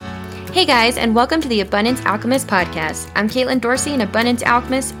Hey guys, and welcome to the Abundance Alchemist podcast. I'm Caitlin Dorsey, an abundance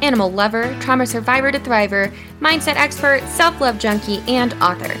alchemist, animal lover, trauma survivor to thriver, mindset expert, self-love junkie, and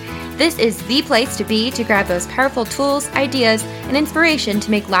author. This is the place to be to grab those powerful tools, ideas, and inspiration to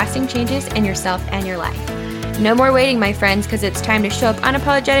make lasting changes in yourself and your life. No more waiting, my friends, because it's time to show up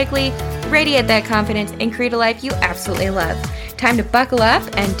unapologetically, radiate that confidence, and create a life you absolutely love. Time to buckle up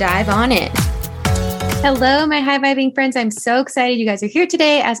and dive on in. Hello, my high-vibing friends. I'm so excited you guys are here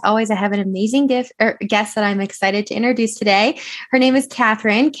today. As always, I have an amazing guest that I'm excited to introduce today. Her name is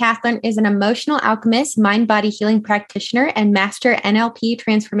Catherine. Catherine is an emotional alchemist, mind-body healing practitioner, and master NLP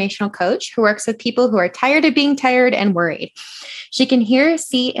transformational coach who works with people who are tired of being tired and worried. She can hear,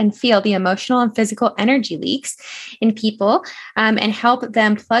 see, and feel the emotional and physical energy leaks in people and help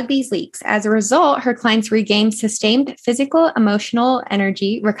them plug these leaks. As a result, her clients regain sustained physical, emotional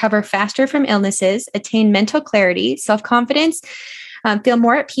energy, recover faster from illnesses, attain mental clarity, self-confidence, feel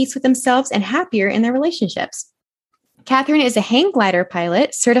more at peace with themselves, and happier in their relationships. Catherine is a hang glider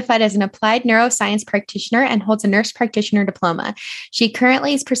pilot, certified as an applied neuroscience practitioner, and holds a nurse practitioner diploma. She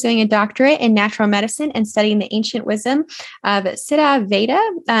currently is pursuing a doctorate in natural medicine and studying the ancient wisdom of Siddha Veda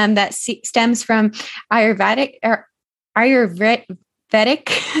that stems from Ayurvedic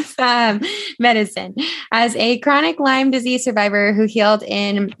medicine. As a chronic Lyme disease survivor who healed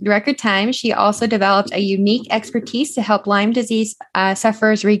in record time, she also developed a unique expertise to help Lyme disease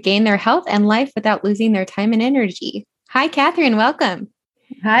sufferers regain their health and life without losing their time and energy. Hi, Catherine. Welcome.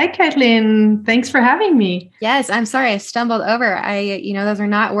 Hi, Kathleen. Thanks for having me. Yes, I'm sorry. I stumbled over. Those are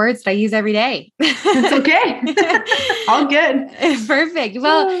not words that I use every day. It's okay. All good. Perfect.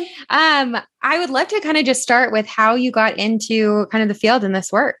 Well, I would love to kind of just start with how you got into kind of the field in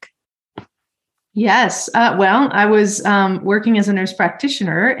this work. Yes. I was working as a nurse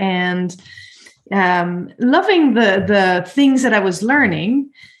practitioner and loving the things that I was learning,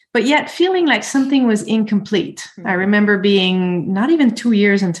 but yet feeling like something was incomplete. Mm-hmm. I remember being not even 2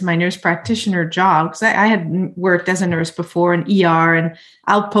 years into my nurse practitioner job, because I had worked as a nurse before in ER and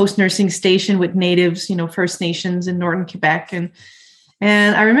outpost nursing station with natives, First Nations in Northern Quebec. And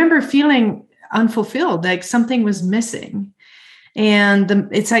I remember feeling unfulfilled, like something was missing. And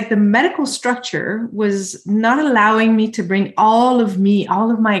it's like the medical structure was not allowing me to bring all of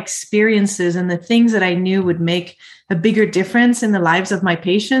my experiences and the things that I knew would make a bigger difference in the lives of my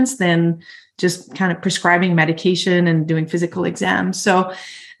patients than just kind of prescribing medication and doing physical exams. So,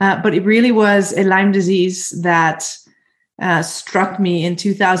 but it really was a Lyme disease that struck me in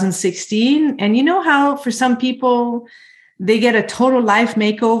 2016. And you know how for some people, they get a total life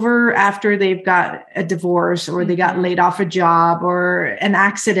makeover after they've got a divorce or they got laid off a job or an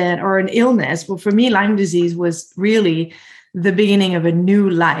accident or an illness. Well, for me, Lyme disease was really the beginning of a new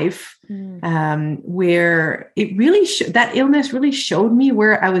life where it really, that illness really showed me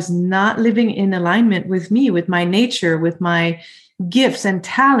where I was not living in alignment with me, with my nature, with my gifts and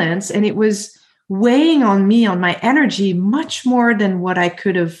talents. And it was weighing on me, on my energy, much more than what I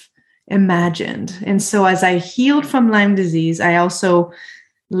could have imagined. And so as I healed from Lyme disease, I also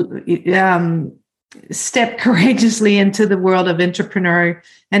stepped courageously into the world of entrepreneurship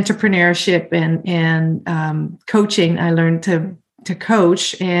and coaching. I learned to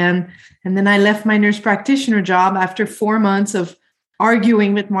coach. And then I left my nurse practitioner job after 4 months of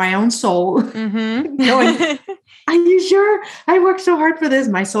arguing with my own soul, going, are you sure? I worked so hard for this.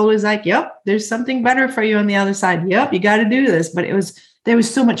 My soul is like, yep, there's something better for you on the other side. Yep, you got to do this. But there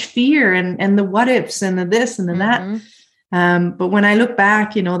was so much fear and the what ifs and the this and the that. But when I look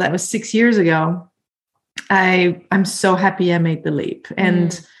back, that was 6 years ago, I'm so happy I made the leap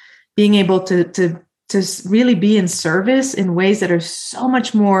and being able to really be in service in ways that are so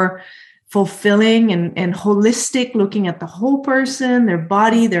much more fulfilling and holistic, looking at the whole person, their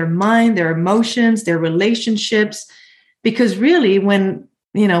body, their mind, their emotions, their relationships. Because really when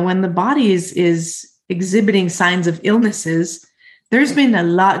the body is exhibiting signs of illnesses, there's been a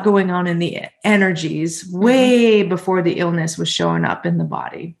lot going on in the energies way before the illness was showing up in the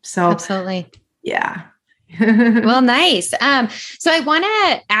body. So absolutely. Yeah. Well, nice. So I want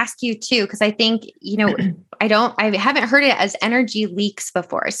to ask you too, because I think, I haven't heard it as energy leaks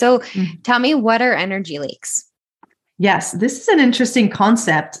before. So tell me, what are energy leaks? Yes, this is an interesting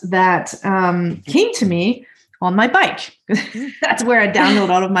concept that came to me on my bike. That's where I download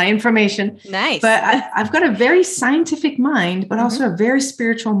all of my information. Nice. But I've got a very scientific mind, but also a very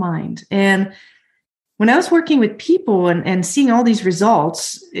spiritual mind. And when I was working with people and seeing all these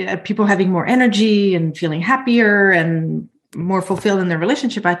results, people having more energy and feeling happier and more fulfilled in their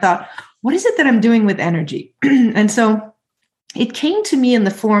relationship, I thought, what is it that I'm doing with energy? And so it came to me in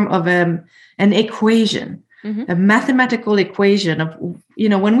the form of an equation a mathematical equation of,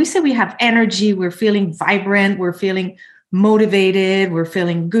 when we say we have energy, we're feeling vibrant, we're feeling motivated, we're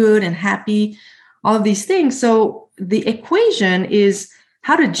feeling good and happy, all of these things. So the equation is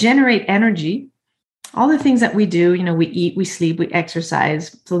how to generate energy. All the things that we do, we eat, we sleep, we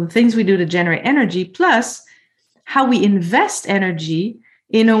exercise. So the things we do to generate energy, plus how we invest energy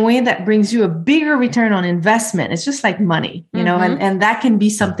in a way that brings you a bigger return on investment. It's just like money, and that can be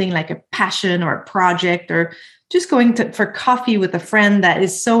something like a passion or a project, or just going for coffee with a friend that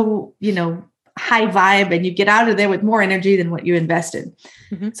is so, high vibe, and you get out of there with more energy than what you invested.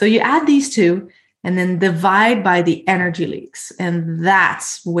 So you add these two and then divide by the energy leaks. And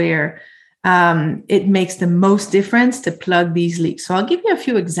that's where it makes the most difference to plug these leaks. So I'll give you a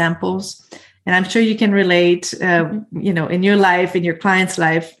few examples, and I'm sure you can relate, in your life, in your client's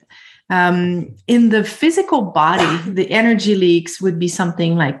life. In the physical body, the energy leaks would be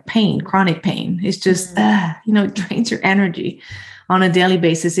something like pain, chronic pain. It's just, it drains your energy on a daily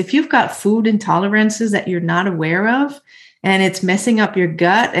basis. If you've got food intolerances that you're not aware of, and it's messing up your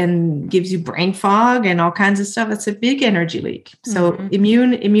gut and gives you brain fog and all kinds of stuff, that's a big energy leak. So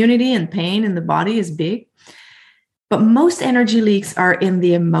immunity and pain in the body is big. But most energy leaks are in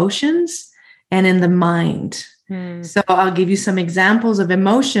the emotions and in the mind. So I'll give you some examples of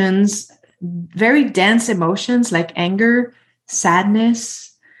emotions, very dense emotions like anger,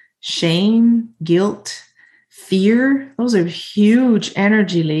 sadness, shame, guilt, fear. Those are huge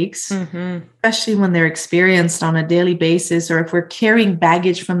energy leaks, especially when they're experienced on a daily basis, or if we're carrying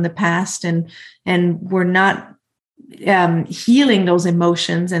baggage from the past and we're not healing those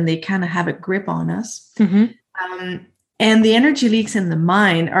emotions, and they kind of have a grip on us. And the energy leaks in the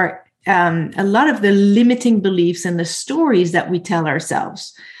mind are a lot of the limiting beliefs and the stories that we tell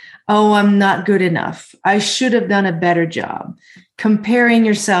ourselves. Oh, I'm not good enough. I should have done a better job. Comparing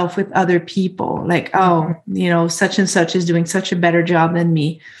yourself with other people, like, such and such is doing such a better job than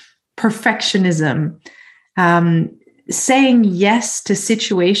me. Perfectionism, saying yes to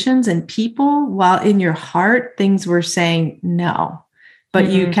situations and people while in your heart things were saying no, but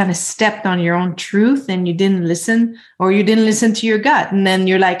you kind of stepped on your own truth and you didn't listen, or you didn't listen to your gut. And then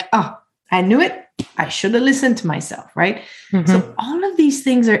you're like, oh, I knew it. I should have listened to myself, right? So all of these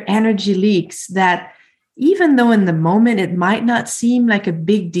things are energy leaks that, even though in the moment it might not seem like a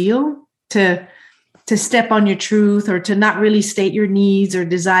big deal to step on your truth or to not really state your needs or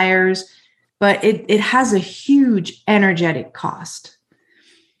desires, but it has a huge energetic cost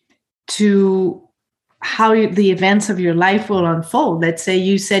to how the events of your life will unfold. Let's say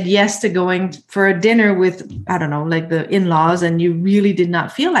you said yes to going for a dinner with, I don't know, like the in-laws, and you really did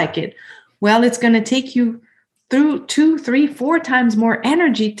not feel like it. Well, it's going to take you through 2, 3, 4 times more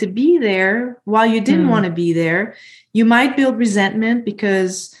energy to be there while you didn't want to be there. You might build resentment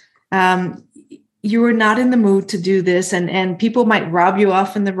because you were not in the mood to do this, and people might rob you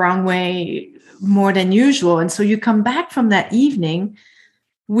off in the wrong way more than usual. And so you come back from that evening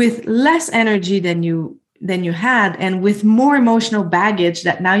with less energy than you had, and with more emotional baggage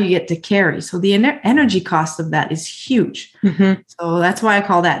that now you get to carry. So the energy cost of that is huge. So that's why I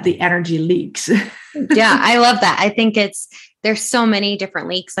call that the energy leaks. Yeah, I love that. I think there's so many different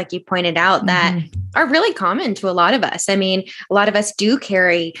leaks, like you pointed out, that are really common to a lot of us. I mean, a lot of us do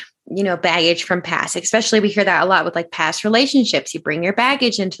carry, baggage from past, especially we hear that a lot with like past relationships. You bring your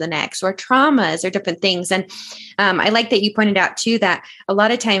baggage into the next, or traumas, or different things. And I like that you pointed out too, that a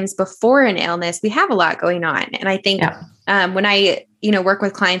lot of times before an illness, we have a lot going on. And I think when I, work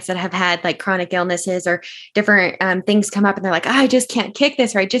with clients that have had like chronic illnesses or different things come up, and they're like, I just can't kick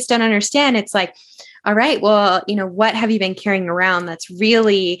this, or I just don't understand. It's like, all right, well, what have you been carrying around that's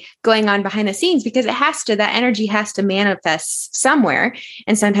really going on behind the scenes? Because that energy has to manifest somewhere.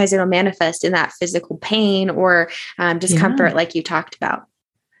 And sometimes it'll manifest in that physical pain or discomfort, like you talked about.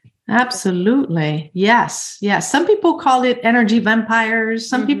 Absolutely. Yes. Yes. Some people call it energy vampires.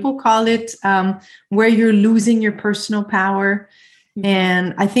 Some people call it where you're losing your personal power.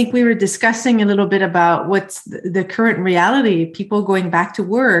 And I think we were discussing a little bit about what's the current reality, people going back to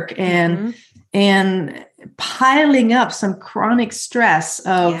work and piling up some chronic stress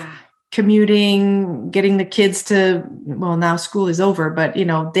of commuting, getting the kids to, well, now school is over, but,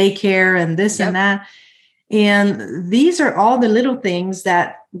 daycare and this and that. And these are all the little things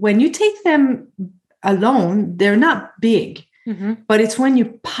that when you take them alone, they're not big, but it's when you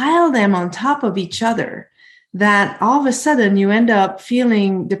pile them on top of each other that all of a sudden you end up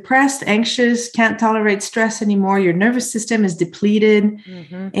feeling depressed, anxious, can't tolerate stress anymore. Your nervous system is depleted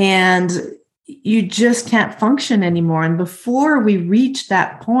and you just can't function anymore. And before we reach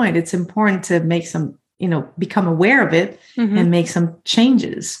that point, it's important to make some, become aware of it and make some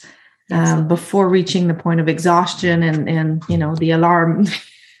changes. before reaching the point of exhaustion and the alarm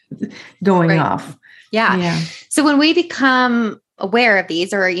going off. Yeah. So when we become aware of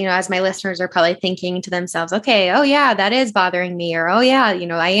these, or, as my listeners are probably thinking to themselves, okay, oh yeah, that is bothering me, or, oh yeah,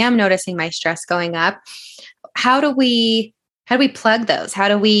 I am noticing my stress going up. How do we plug those? How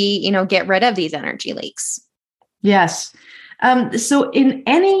do we, get rid of these energy leaks? Yes. So in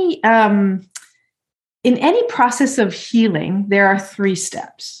any process of healing, there are 3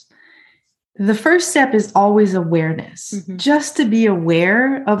 steps. The first step is always awareness, just to be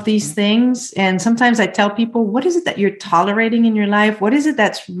aware of these things. And sometimes I tell people, what is it that you're tolerating in your life? What is it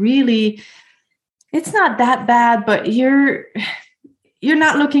that's really, it's not that bad, but you're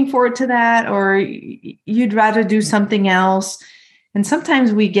not looking forward to that, or you'd rather do something else. And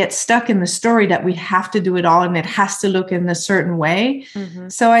sometimes we get stuck in the story that we have to do it all and it has to look in a certain way.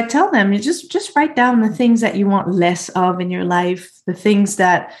 So I tell them, you just write down the things that you want less of in your life, the things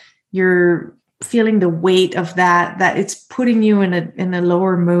that you're feeling the weight of that it's putting you in a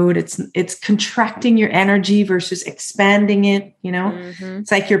lower mood. It's contracting your energy versus expanding it.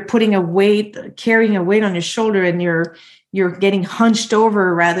 It's like you're carrying a weight on your shoulder, and you're getting hunched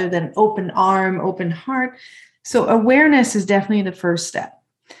over rather than open arm, open heart. So awareness is definitely the first step.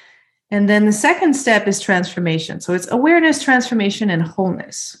 And then the second step is transformation. So it's awareness, transformation, and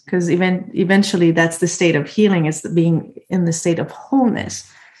wholeness, because eventually that's the state of healing, is being in the state of wholeness.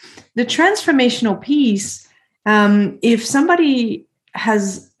 The transformational piece, if somebody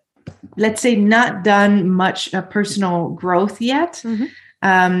has, let's say, not done much personal growth yet,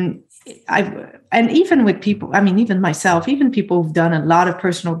 and even with people, even myself, even people who've done a lot of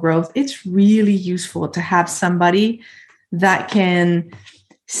personal growth, it's really useful to have somebody that can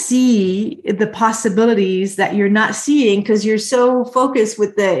see the possibilities that you're not seeing because you're so focused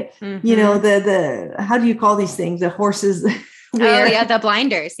with the, the how do you call these things? The horses. The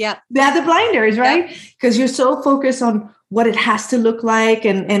blinders. Yeah. Yeah, the blinders, right? Because you're so focused on what it has to look like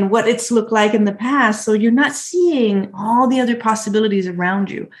and what it's looked like in the past. So you're not seeing all the other possibilities around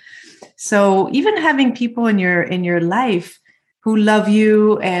you. So even having people in your life who love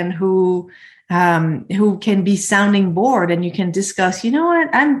you and who can be sounding board, and you can discuss, you know what,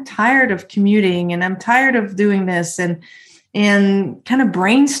 I'm tired of commuting and I'm tired of doing this, and kind of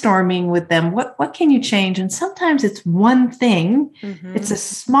brainstorming with them, what can you change? And sometimes it's one thing, it's a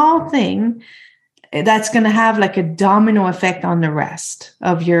small thing that's going to have like a domino effect on the rest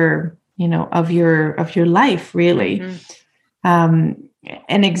of your life, really.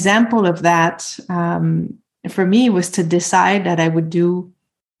 An example of that for me was to decide that I would do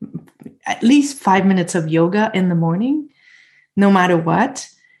at least 5 minutes of yoga in the morning, no matter what.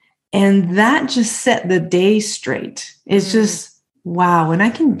 And that just set the day straight. It's just, wow, when I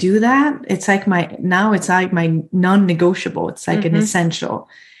can do that, it's like my non-negotiable. It's like an essential.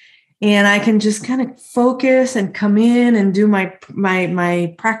 And I can just kind of focus and come in and do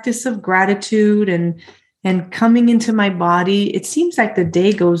my practice of gratitude and coming into my body. It seems like the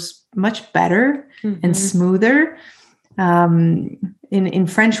day goes much better and smoother. In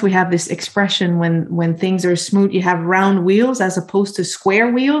French, we have this expression when things are smooth, you have round wheels as opposed to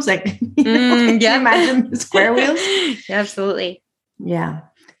square wheels. Like, can you imagine the square wheels? Absolutely. Yeah.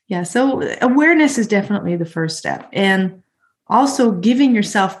 So awareness is definitely the first step. And also giving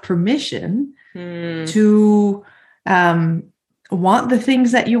yourself permission to want the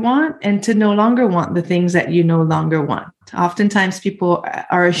things that you want and to no longer want the things that you no longer want. Oftentimes people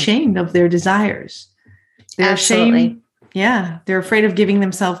are ashamed of their desires. They're ashamed. Yeah, they're afraid of giving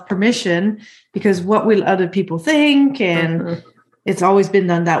themselves permission because what will other people think? And it's always been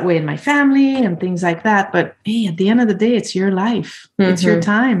done that way in my family and things like that. But hey, at the end of the day, it's your life. It's your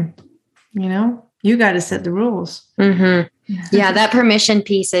time. You got to set the rules. Yeah, that permission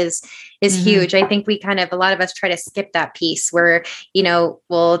piece is huge. I think a lot of us try to skip that piece where,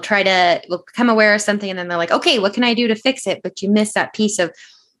 we'll become aware of something and then they're like, okay, what can I do to fix it? But you miss that piece of,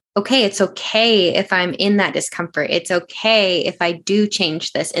 okay, it's okay if I'm in that discomfort. It's okay if I do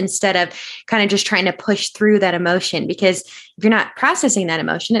change this, instead of kind of just trying to push through that emotion, because if you're not processing that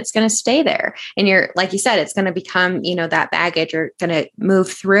emotion, it's going to stay there. And like you said, it's going to become, that baggage, or going to move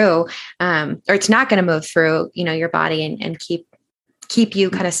through, or it's not going to move through, your body and keep you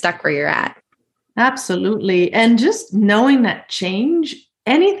kind of stuck where you're at. Absolutely. And just knowing that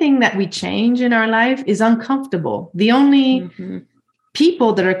anything that we change in our life is uncomfortable. The only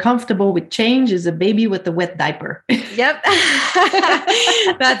people that are comfortable with change is a baby with a wet diaper. Yep.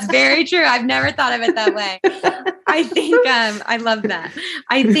 That's very true. I've never thought of it that way. I think, I love that.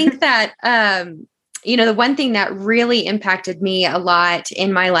 I think that, the one thing that really impacted me a lot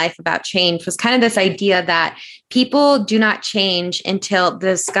in my life about change was kind of this idea that people do not change until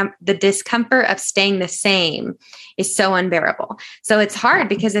the discomfort of staying the same is so unbearable. So it's hard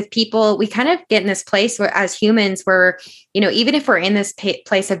because if we kind of get in this place where as humans, we're, even if we're in this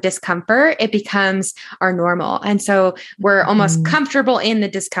place of discomfort, it becomes our normal. And so we're almost comfortable in the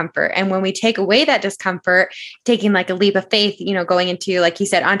discomfort. And when we take away that discomfort, taking like a leap of faith, going into, like you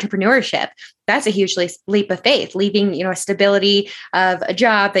said, entrepreneurship, that's a huge leap of faith, leaving, a stability of a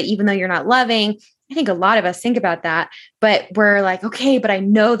job that even though you're not loving. I think a lot of us think about that, but we're like, okay, but I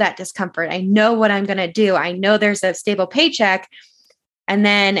know that discomfort. I know what I'm going to do. I know there's a stable paycheck. And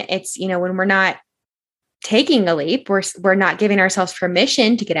then it's, when we're not taking a leap, we're not giving ourselves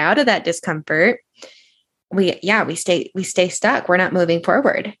permission to get out of that discomfort. We stay stuck. We're not moving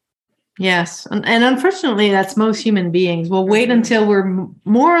forward. Yes. And unfortunately, that's most human beings. We'll wait until we're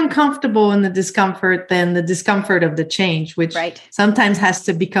more uncomfortable in the discomfort than the discomfort of the change, which sometimes has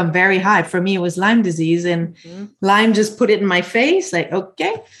to become very high. For me, it was Lyme disease, and Lyme just put it in my face like,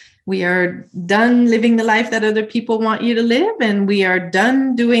 okay, we are done living the life that other people want you to live. And we are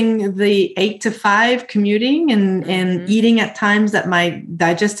done doing the 8 to 5 commuting and eating at times that my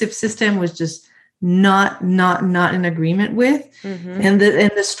digestive system was just not in agreement with. And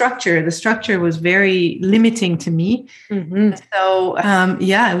the structure was very limiting to me. So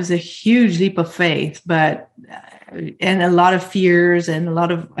it was a huge leap of faith, but and a lot of fears and a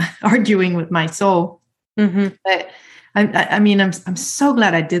lot of arguing with my soul. But I'm so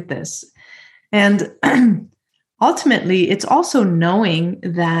glad I did this. And ultimately it's also knowing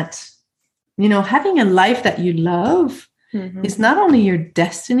that, having a life that you love it's not only your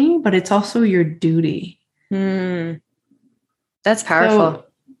destiny, but it's also your duty. That's powerful. So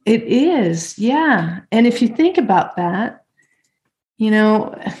it is. Yeah. And if you think about that,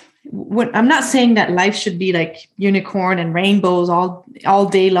 I'm not saying that life should be like unicorn and rainbows all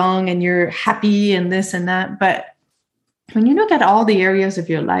day long and you're happy and this and that. But when you look at all the areas of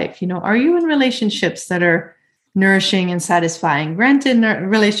your life, are you in relationships that are nourishing and satisfying? Granted,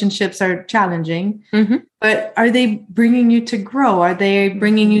 relationships are challenging, but are they bringing you to grow? Are they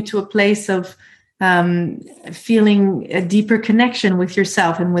bringing you to a place of feeling a deeper connection with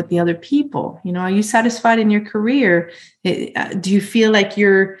yourself and with the other people? Are you satisfied in your career? Do you feel like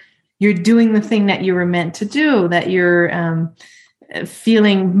you're doing the thing that you were meant to do, that you're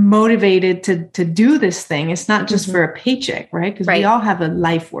feeling motivated to do this thing? It's not just for a paycheck, right? Because we all have a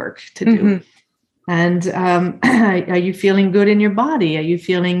life work to do. And are you feeling good in your body? Are you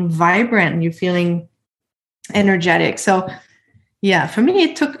feeling vibrant? Are you feeling energetic? So, yeah, for me,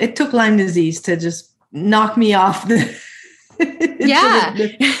 it took Lyme disease to just knock me off the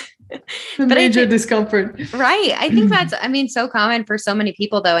major discomfort. Right. I think that's, so common for so many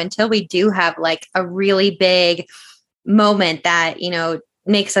people, though, until we do have like a really big moment that,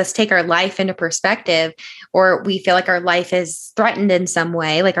 makes us take our life into perspective, or we feel like our life is threatened in some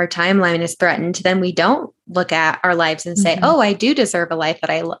way, like our timeline is threatened, then we don't look at our lives and say, oh, I do deserve a life that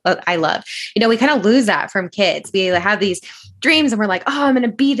I love. We kind of lose that from kids. We have these dreams and we're like, oh, I'm going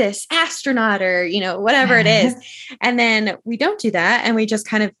to be this astronaut or, whatever it is. And then we don't do that. And we just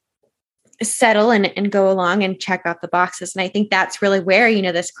kind of settle and go along and check off the boxes. And I think that's really where,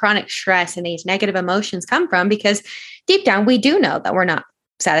 this chronic stress and these negative emotions come from, because deep down, we do know that we're not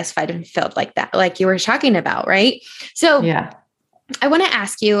satisfied and fulfilled like that, like you were talking about. Right. So I want to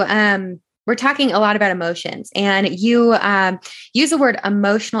ask you, we're talking a lot about emotions, and you use the word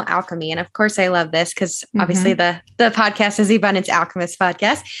emotional alchemy. And of course, I love this because obviously the podcast is the Abundance Alchemist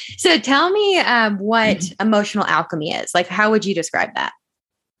podcast. So tell me what emotional alchemy is. Like, how would you describe that?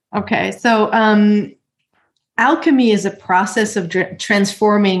 Okay. So alchemy is a process of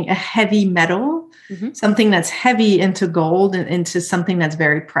transforming a heavy metal, something that's heavy, into gold and into something that's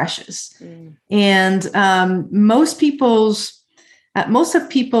very precious. And most of people's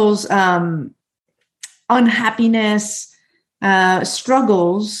unhappiness,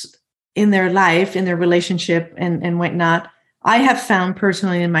 struggles in their life, in their relationship and whatnot, I have found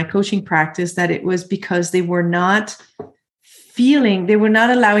personally in my coaching practice that it was because they were not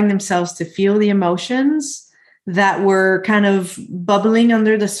allowing themselves to feel the emotions that were kind of bubbling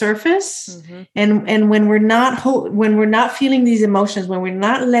under the surface. And when we're not feeling these emotions, when we're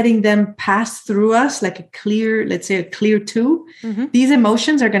not letting them pass through us like a clear tube, these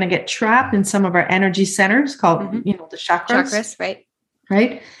emotions are going to get trapped in some of our energy centers called, the chakras.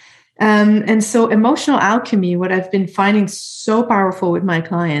 Right. And so emotional alchemy, what I've been finding so powerful with my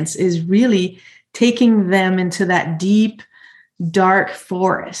clients is really taking them into that deep, dark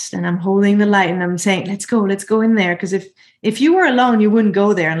forest, and I'm holding the light and I'm saying, let's go in there. Because if you were alone, you wouldn't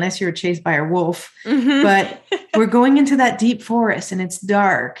go there unless you were chased by a wolf. Mm-hmm. But we're going into that deep forest and it's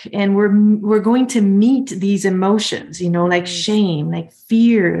dark, and we're going to meet these emotions, like shame, like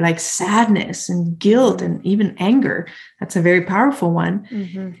fear, like sadness and guilt, and even anger. That's a very powerful one.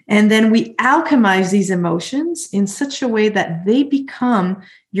 Mm-hmm. And then we alchemize these emotions in such a way that they become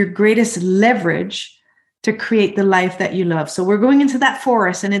your greatest leverage to create the life that you love. So we're going into that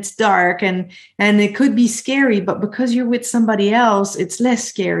forest and it's dark and it could be scary, but because you're with somebody else, it's less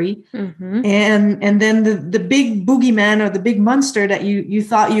scary. Mm-hmm. And then the big boogeyman or the big monster that you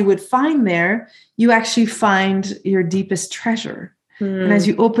thought you would find there, you actually find your deepest treasure. Mm. And as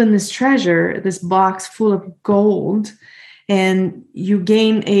you open this treasure, this box full of gold, and you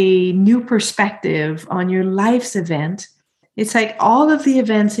gain a new perspective on your life's event, it's like all of the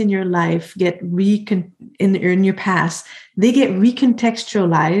events in your life get in your past, they get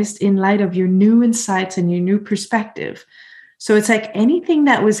recontextualized in light of your new insights and your new perspective. So it's like anything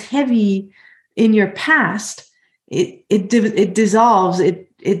that was heavy in your past, it dissolves,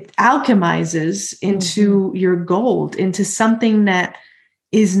 it alchemizes into your gold, into something that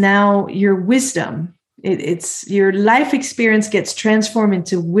is now your wisdom. It's your life experience gets transformed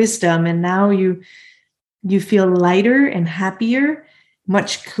into wisdom, and now you feel lighter and happier,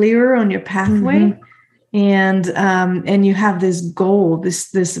 much clearer on your pathway. And you have this gold,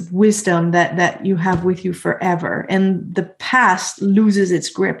 this wisdom that you have with you forever. And the past loses its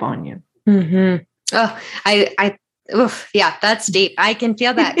grip on you. Mm-hmm. Oh, yeah, that's deep. I can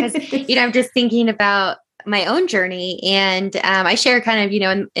feel that because, I'm just thinking about my own journey, and I share kind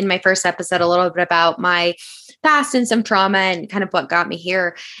of, in my first episode, a little bit about my past and some trauma and kind of what got me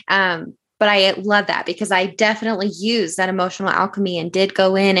here. But I love that because I definitely used that emotional alchemy and did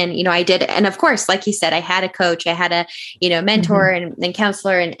go in and, I did. And of course, like you said, I had a coach, I had a, mentor and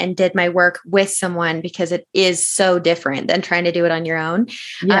counselor and did my work with someone because it is so different than trying to do it on your own.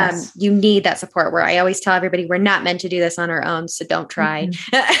 Yes. You need that support where I always tell everybody we're not meant to do this on our own. So don't try.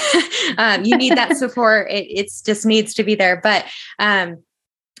 You need that support. It just needs to be there. But,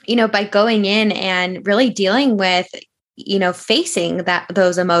 by going in and really dealing with, facing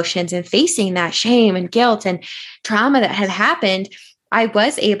those emotions and facing that shame and guilt and trauma that had happened, I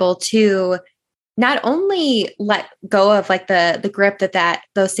was able to not only let go of like the grip that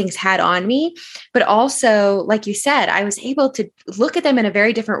those things had on me, but also, like you said, I was able to look at them in a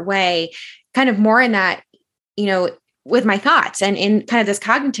very different way, kind of more in that, with my thoughts and in kind of this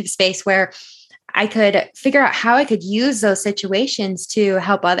cognitive space where I could figure out how I could use those situations to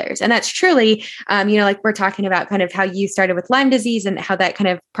help others. And that's truly, like we're talking about kind of how you started with Lyme disease and how that kind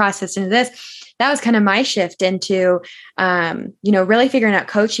of processed into this. That was kind of my shift into, really figuring out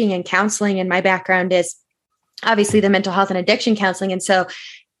coaching and counseling. And my background is obviously the mental health and addiction counseling. And so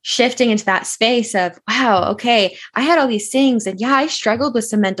shifting into that space of, wow, okay, I had all these things and I struggled with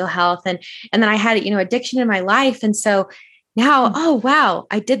some mental health and then I had, addiction in my life. And so now, oh, wow,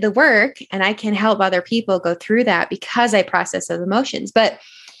 I did the work and I can help other people go through that because I process those emotions. But,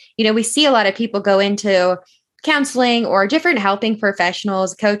 we see a lot of people go into counseling or different helping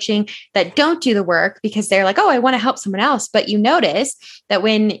professionals, coaching that don't do the work because they're like, oh, I want to help someone else. But you notice that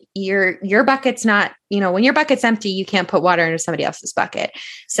when your bucket's not, when your bucket's empty, you can't put water into somebody else's bucket.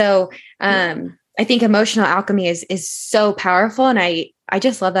 So I think emotional alchemy is so powerful. And I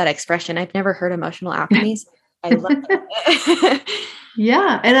just love that expression. I've never heard emotional alchemy. I love it.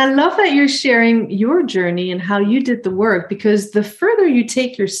 Yeah. And I love that you're sharing your journey and how you did the work, because the further you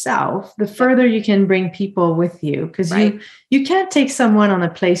take yourself, the further you can bring people with you, because you can't take someone on a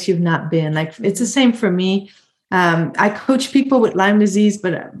place you've not been. Like it's the same for me. I coach people with Lyme disease,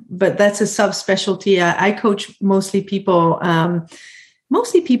 but that's a subspecialty. I coach mostly people on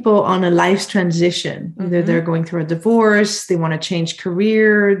a life's transition. Either they're going through a divorce, they want to change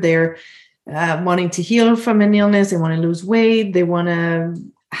career, they're wanting to heal from an illness, they want to lose weight, they want to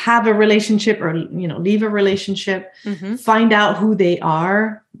have a relationship or, leave a relationship, find out who they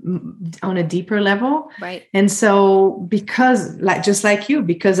are on a deeper level. Right. And so because just like you,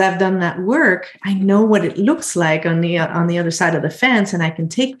 because I've done that work, I know what it looks like on the other side of the fence, and I can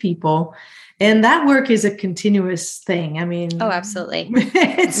take people. And that work is a continuous thing. I mean, oh, absolutely.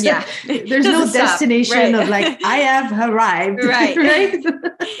 There's no destination of like, I have arrived, right?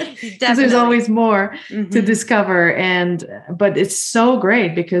 Because there's always more to discover. But it's so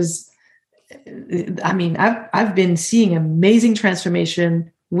great because, I mean, I've been seeing amazing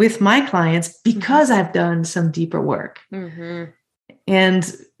transformation with my clients because I've done some deeper work.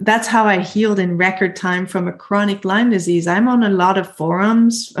 And that's how I healed in record time from a chronic Lyme disease. I'm on a lot of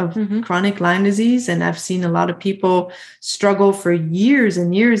forums of chronic Lyme disease, and I've seen a lot of people struggle for years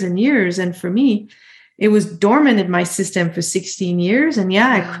and years and years. And for me, it was dormant in my system for 16 years. And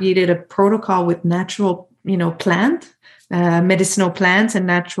I created a protocol with natural, medicinal plants and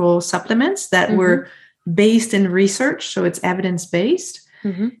natural supplements that were based in research. So it's evidence-based.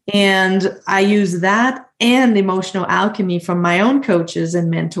 And I use that and emotional alchemy from my own coaches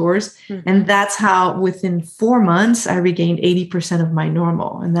and mentors. And that's how within 4 months, I regained 80% of my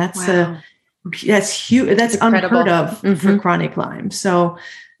normal. And that's huge. That's unheard of for chronic Lyme. So,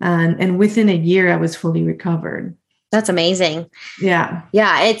 and within a year, I was fully recovered. That's amazing. Yeah.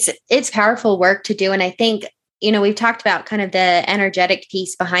 Yeah. It's powerful work to do. And I think, we've talked about kind of the energetic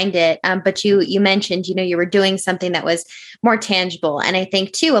piece behind it. But you mentioned, you were doing something that was more tangible. And I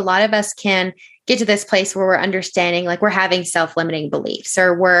think too, a lot of us can get to this place where we're understanding, like we're having self-limiting beliefs,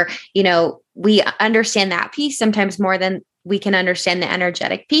 or we understand that piece sometimes more than we can understand the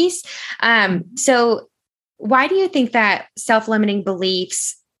energetic piece. So why do you think that self-limiting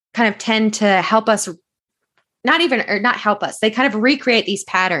beliefs kind of tend to help us not help us? They kind of recreate these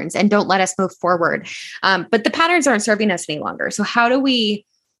patterns and don't let us move forward. But the patterns aren't serving us any longer. So how do we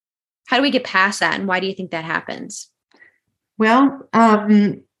get past that? And why do you think that happens? Well,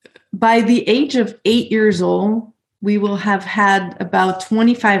 by the age of 8 years old, we will have had about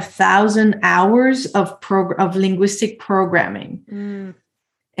 25,000 hours of linguistic programming.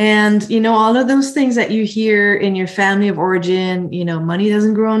 And, all of those things that you hear in your family of origin, money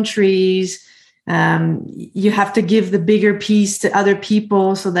doesn't grow on trees. You have to give the bigger piece to other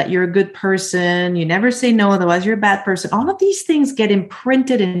people so that you're a good person. You never say no, otherwise you're a bad person. All of these things get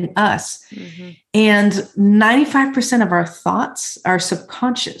imprinted in us. And 95% of our thoughts are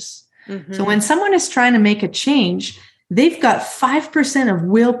subconscious. So when someone is trying to make a change, they've got 5% of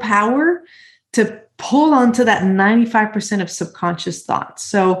willpower to pull onto that 95% of subconscious thoughts.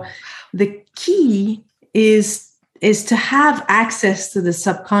 So the key is to have access to the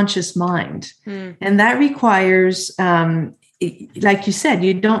subconscious mind. And that requires, like you said,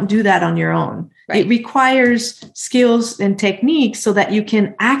 you don't do that on your own. Right. It requires skills and techniques so that you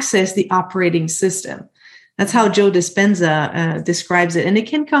can access the operating system. That's how Joe Dispenza describes it. And it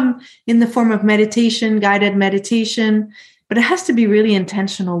can come in the form of meditation, guided meditation, but it has to be really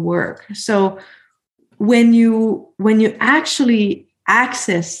intentional work. So when you actually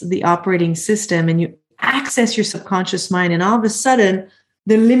access the operating system and you access your subconscious mind, and all of a sudden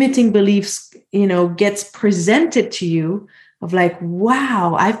the limiting beliefs, gets presented to you of like,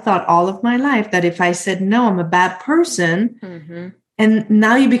 wow, I've thought all of my life that if I said no, I'm a bad person. And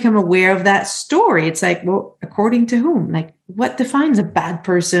now you become aware of that story. It's like, well, according to whom? Like, what defines a bad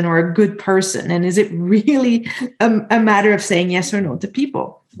person or a good person? And is it really a matter of saying yes or no to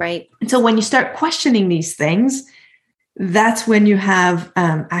people? Right. And so when you start questioning these things, that's when you have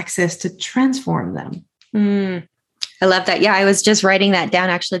access to transform them. I love that. Yeah, I was just writing that down.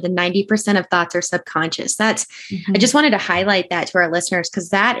 Actually, the 90% of thoughts are subconscious. I just wanted to highlight that to our listeners, because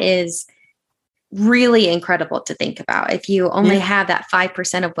that is really incredible to think about. If you only have that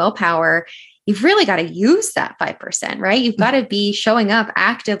 5% of willpower, you've really got to use that 5%, right? You've got to be showing up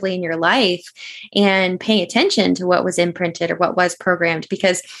actively in your life and paying attention to what was imprinted or what was programmed,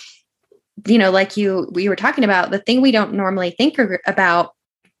 because, like we were talking about, the thing we don't normally think about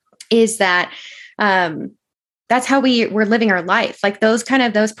is that, that's how we're living our life. Like those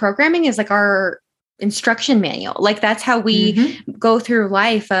programming is like our instruction manual. Like that's how we go through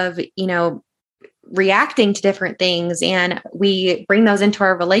life of, reacting to different things, and we bring those into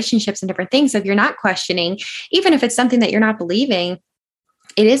our relationships and different things. So if you're not questioning, even if it's something that you're not believing,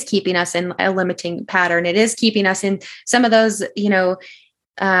 it is keeping us in a limiting pattern. It is keeping us in some of those,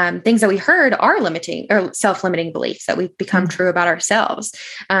 things that we heard are limiting or self-limiting beliefs that we've become true about ourselves.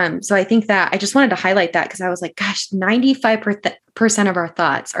 So I think that I just wanted to highlight that, because I was like, gosh, 95% of our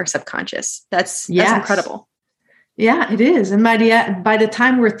thoughts are subconscious. That's incredible. Yeah, it is. And by the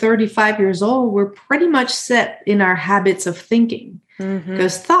time we're 35 years old, we're pretty much set in our habits of thinking,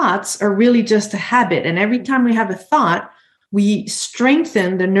 because thoughts are really just a habit. And every time we have a thought, we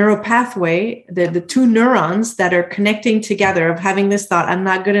strengthen the neural pathway, the two neurons that are connecting together of having this thought, I'm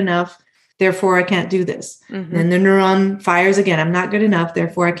not good enough, therefore I can't do this. And the neuron fires again, I'm not good enough,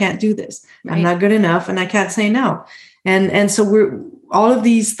 therefore I can't do this. Right. I'm not good enough and I can't say no. And so all of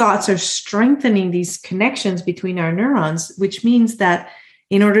these thoughts are strengthening these connections between our neurons, which means that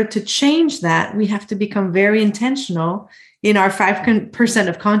in order to change that, we have to become very intentional in our 5%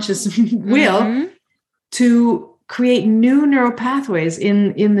 of conscious will to create new neural pathways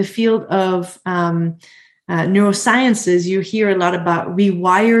in the field of neurosciences. You hear a lot about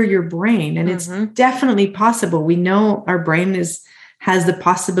rewire your brain, and it's definitely possible. We know our brain has the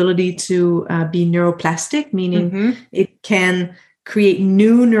possibility to be neuroplastic, meaning it can create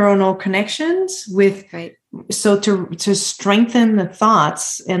new neuronal connections with, right. So to strengthen the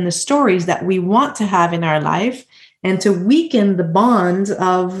thoughts and the stories that we want to have in our life, and to weaken the bond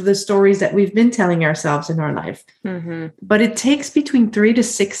of the stories that we've been telling ourselves in our life. Mm-hmm. But it takes between 3 to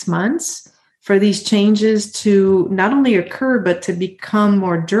 6 months for these changes to not only occur, but to become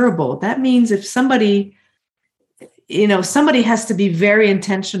more durable. That means if somebody has to be very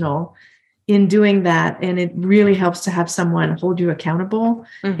intentional in doing that. And it really helps to have someone hold you accountable,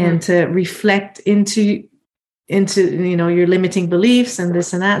 Mm-hmm. and to reflect into your limiting beliefs and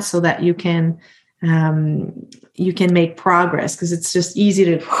this and that, so that you can make progress, because it's just easy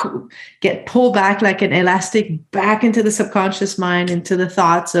to get pulled back like an elastic back into the subconscious mind, into the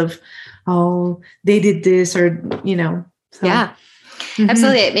thoughts of, oh, they did this, or so. Yeah,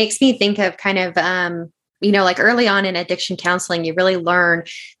 absolutely. It makes me think of kind of, like early on in addiction counseling, you really learn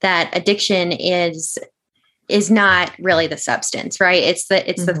that addiction is not really the substance, right? It's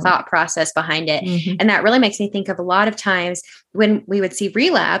the thought process behind it. Mm-hmm. And that really makes me think of a lot of times when we would see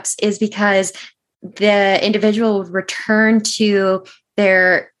relapse is because the individual would return to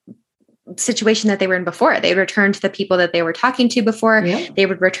their situation that they were in before. They would return to the people that they were talking to before. Yep. They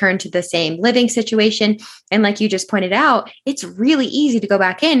would return to the same living situation. And like you just pointed out, it's really easy to go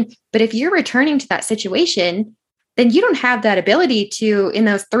back in. But if you're returning to that situation, then you don't have that ability to, in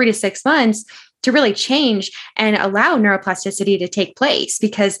those 3 to 6 months, to really change and allow neuroplasticity to take place,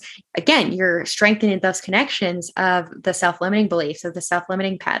 because again, you're strengthening those connections of the self-limiting beliefs, of the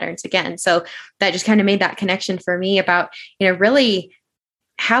self-limiting patterns again. So that just kind of made that connection for me about, really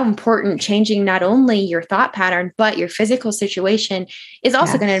how important changing not only your thought pattern, but your physical situation is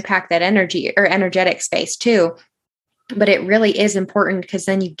also going to impact that energy or energetic space too. But it really is important, because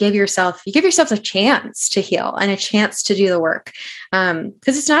then you give yourself a chance to heal and a chance to do the work.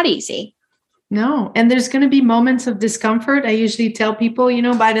 Because it's not easy. No. And there's going to be moments of discomfort. I usually tell people,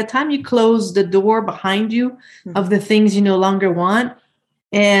 by the time you close the door behind you of the things you no longer want,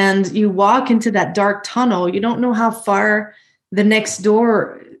 and you walk into that dark tunnel, you don't know how far the next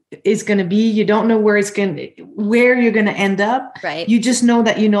door is going to be. You don't know where you're going to end up. Right. You just know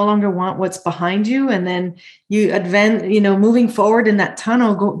that you no longer want what's behind you. And then you advance, moving forward in that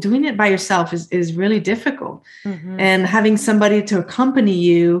tunnel, doing it by yourself is really difficult. Mm-hmm. And having somebody to accompany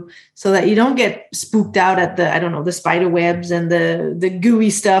you so that you don't get spooked out at the spider webs and the gooey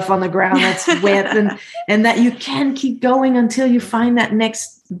stuff on the ground that's wet, and that you can keep going until you find that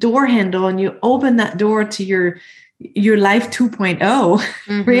next door handle and you open that door to your life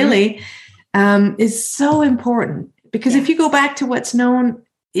 2.0, really, is so important. Because if you go back to what's known,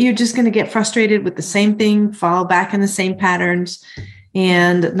 you're just going to get frustrated with the same thing, fall back in the same patterns,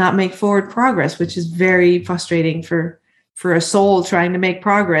 and not make forward progress, which is very frustrating for a soul trying to make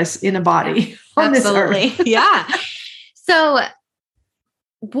progress in a body on Absolutely. this earth. Yeah. So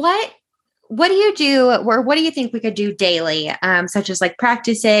what do you do, or what do you think we could do daily, such as like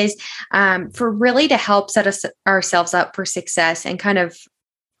practices, for really to help set ourselves up for success and kind of,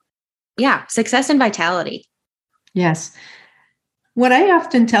 success and vitality? Yes. What I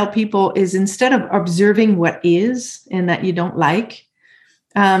often tell people is, instead of observing what is and that you don't like,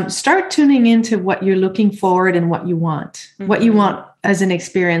 start tuning into what you're looking forward and what you want, what you want as an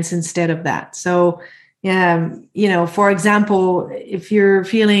experience instead of that. So, for example, if you're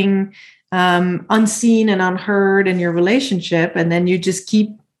feeling unseen and unheard in your relationship, and then you just keep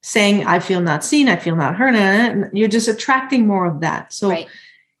saying, I feel not seen, I feel not heard, and you're just attracting more of that. So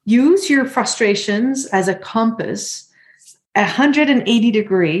use your frustrations as a compass, 180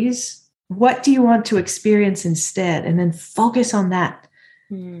 degrees. What do you want to experience instead? And then focus on that.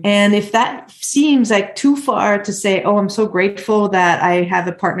 And if that seems like too far to say, oh, I'm so grateful that I have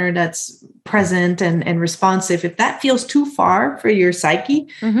a partner that's present and responsive. If that feels too far for your psyche,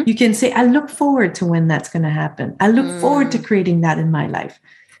 you can say, I look forward to when that's going to happen. I look forward to creating that in my life.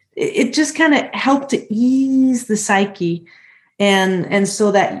 It just kind of helped to ease the psyche. And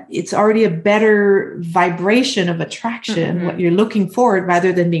so that it's already a better vibration of attraction, what you're looking forward,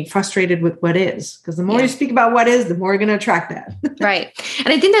 rather than being frustrated with what is. Because the more you speak about what is, the more you're going to attract that. Right. And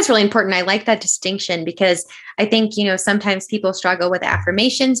I think that's really important. I like that distinction, because I think, sometimes people struggle with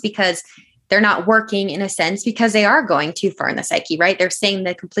affirmations because they're not working, in a sense, because they are going too far in the psyche, right? They're saying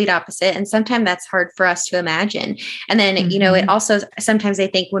the complete opposite. And sometimes that's hard for us to imagine. And then, it also, sometimes I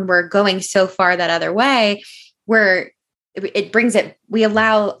think when we're going so far that other way, we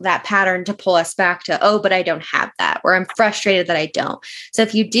allow that pattern to pull us back to, oh, but I don't have that, or I'm frustrated that I don't. So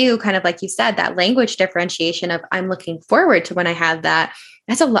if you do kind of, like you said, that language differentiation of I'm looking forward to when I have that,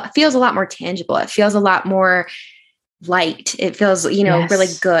 feels a lot more tangible. It feels a lot more light. It feels, really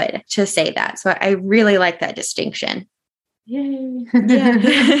good to say that. So I really like that distinction. Yay.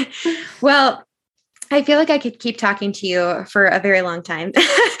 Yeah. Well, I feel like I could keep talking to you for a very long time.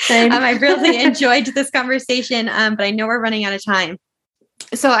 I really enjoyed this conversation, but I know we're running out of time.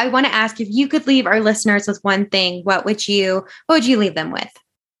 So I want to ask, if you could leave our listeners with one thing, what would you leave them with?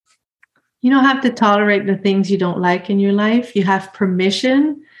 You don't have to tolerate the things you don't like in your life. You have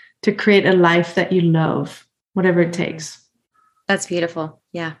permission to create a life that you love, whatever it takes. That's beautiful.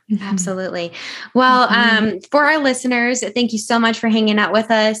 Yeah, absolutely. Well, for our listeners, thank you so much for hanging out with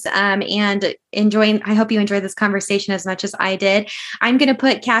us and enjoying. I hope you enjoyed this conversation as much as I did. I'm going to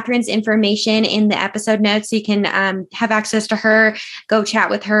put Catherine's information in the episode notes so you can have access to her, go chat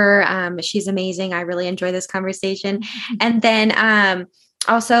with her. She's amazing. I really enjoy this conversation. And then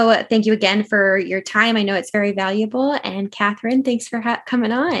also, thank you again for your time. I know it's very valuable. And Catherine, thanks for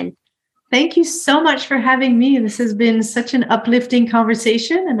coming on. Thank you so much for having me. This has been such an uplifting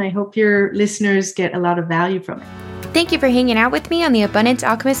conversation, and I hope your listeners get a lot of value from it. Thank you for hanging out with me on the Abundance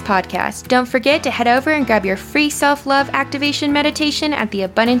Alchemist podcast. Don't forget to head over and grab your free self-love activation meditation at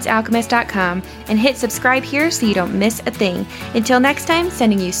theabundancealchemist.com and hit subscribe here so you don't miss a thing. Until next time,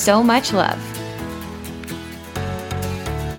 sending you so much love.